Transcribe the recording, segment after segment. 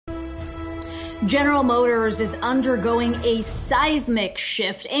General Motors is undergoing a seismic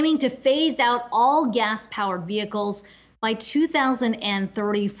shift, aiming to phase out all gas-powered vehicles by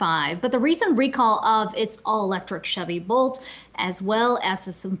 2035. But the recent recall of its all-electric Chevy Bolt, as well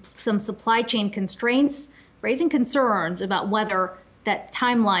as some supply chain constraints, raising concerns about whether that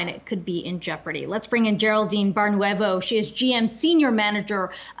timeline could be in jeopardy. Let's bring in Geraldine Barnuevo. She is GM Senior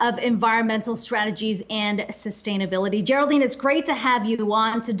Manager of Environmental Strategies and Sustainability. Geraldine, it's great to have you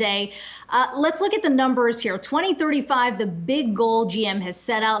on today. Let's look at the numbers here. 2035, the big goal GM has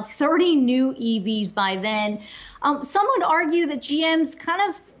set out, 30 new EVs by then. Some would argue that GM's kind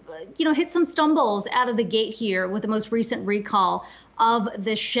of, hit some stumbles out of the gate here with the most recent recall of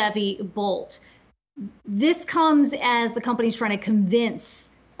the Chevy Bolt. This comes as the company's trying to convince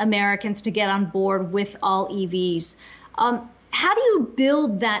Americans to get on board with all EVs. How do you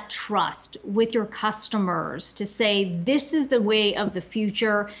build that trust with your customers to say this is the way of the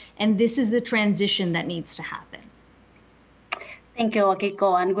future and this is the transition that needs to happen? Thank you,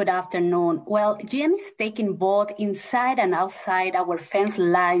 Akiko, and good afternoon. Well, GM is taking both inside and outside our fence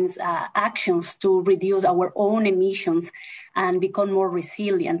lines actions to reduce our own emissions and become more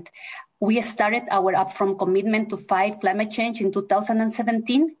resilient. We started our upfront commitment to fight climate change in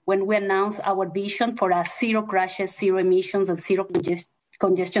 2017 when we announced our vision for a zero crashes, zero emissions, and zero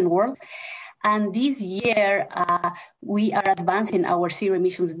congestion world. And this year, we are advancing our zero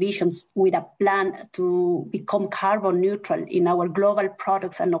emissions visions with a plan to become carbon neutral in our global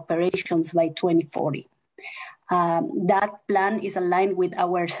products and operations by 2040. That plan is aligned with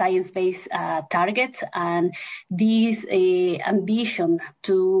our science-based targets and this ambition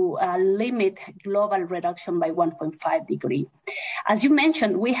to limit global reduction by 1.5 degrees. As you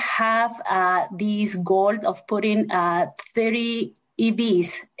mentioned, we have this goal of putting 30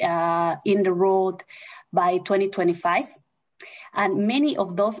 EVs in the road by 2025. And many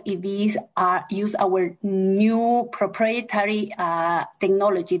of those EVs use our new proprietary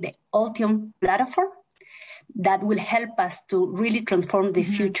technology, the Ultium platform, that will help us to really transform the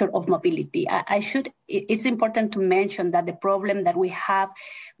future of mobility. It's important to mention that the problem that we have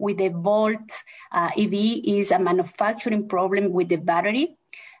with the Volt EV is a manufacturing problem with the battery.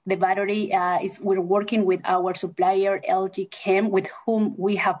 The battery we're working with our supplier, LG Chem, with whom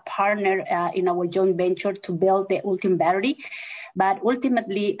we have partnered in our joint venture to build the Ultium battery. But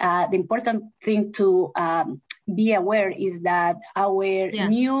ultimately, the important thing to be aware is that our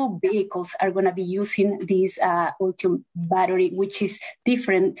new vehicles are going to be using this Ultium battery, which is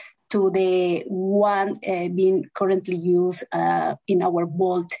different to the one being currently used in our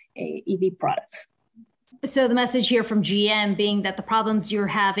Volt EV products. So the message here from GM being that the problems you're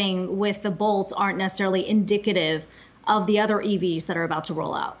having with the Bolt aren't necessarily indicative of the other EVs that are about to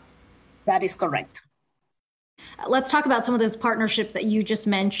roll out. That is correct. Let's talk about some of those partnerships that you just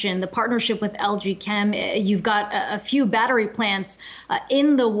mentioned. The partnership with LG Chem, you've got a few battery plants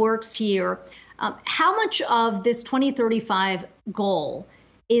in the works here. How much of this 2035 goal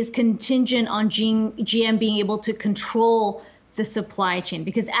is contingent on GM being able to control the supply chain?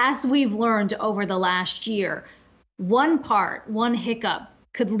 Because as we've learned over the last year, one hiccup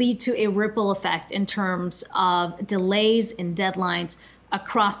could lead to a ripple effect in terms of delays and deadlines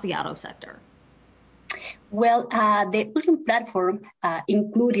across the auto sector. Well, the Ultium platform,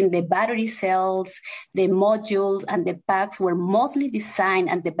 including the battery cells, the modules, and the packs, were mostly designed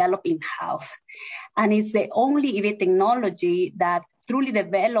and developed in-house. And it's the only EV technology that truly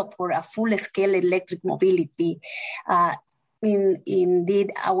developed for a full-scale electric mobility.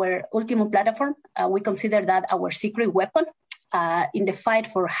 Indeed, our Ultium platform, we consider that our secret weapon in the fight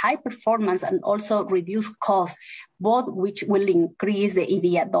for high performance and also reduce costs, both which will increase the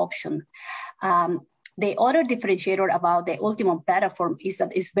EV adoption. The other differentiator about the Ultium platform is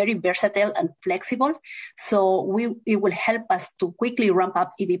that it's very versatile and flexible. So it will help us to quickly ramp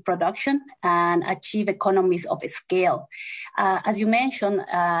up EV production and achieve economies of scale. As you mentioned,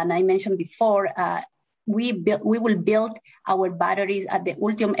 and I mentioned before, we will build our batteries at the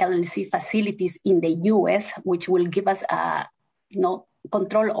Ultium LLC facilities in the U.S., which will give us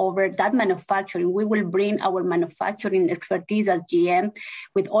control over that manufacturing. We will bring our manufacturing expertise as GM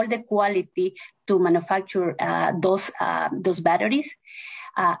with all the quality to manufacture those batteries.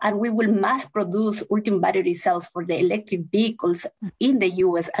 And we will mass produce Ultium battery cells for the electric vehicles in the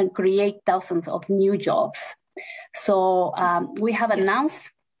US and create thousands of new jobs. So we have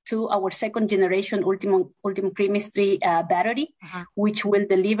announced to our second generation Ultium chemistry battery, which will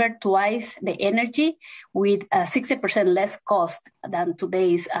deliver twice the energy with 60% less cost than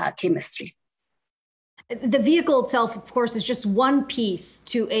today's chemistry. The vehicle itself, of course, is just one piece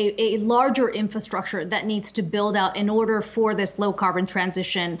to a larger infrastructure that needs to build out in order for this low carbon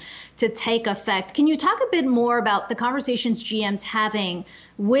transition to take effect. Can you talk a bit more about the conversations GM's having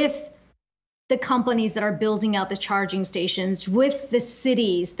with the companies that are building out the charging stations, with the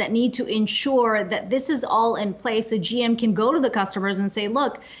cities that need to ensure that this is all in place so GM can go to the customers and say,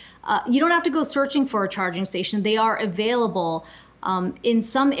 look, you don't have to go searching for a charging station. They are available in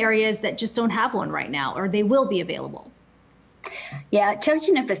some areas that just don't have one right now, or they will be available. Yeah,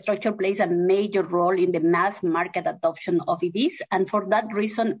 charging infrastructure plays a major role in the mass market adoption of EVs. And for that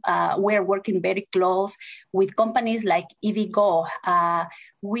reason, we're working very close with companies like EVgo.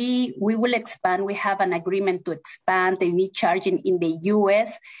 We will expand. We have an agreement to expand EV charging in the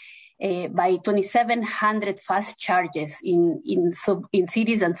US by 2,700 fast charges in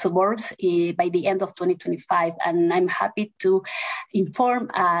cities and suburbs by the end of 2025. And I'm happy to inform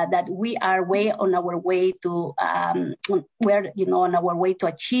that we are on our way to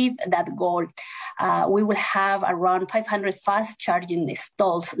achieve that goal. We will have around 500 fast charging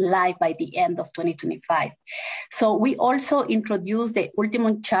stalls live by the end of 2025. So we also introduced the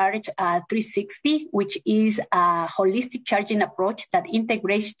Ultimate Charge 360, which is a holistic charging approach that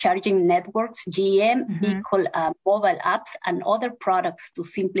integrates charging networks, GM, vehicle mobile apps, and other products to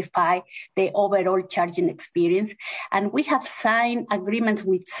simplify the overall charging experience. And we have signed agreements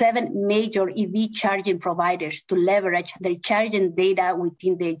with 7 major EV charging providers to leverage their charging data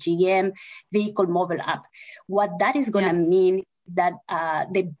within the GM vehicle mobile app. What that is going to mean is that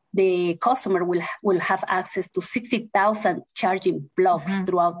the customer will have access to 60,000 charging blocks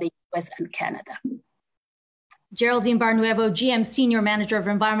throughout the US and Canada. Geraldine Barnuevo, GM Senior Manager of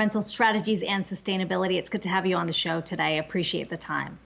Environmental Strategies and Sustainability. It's good to have you on the show today. I appreciate the time.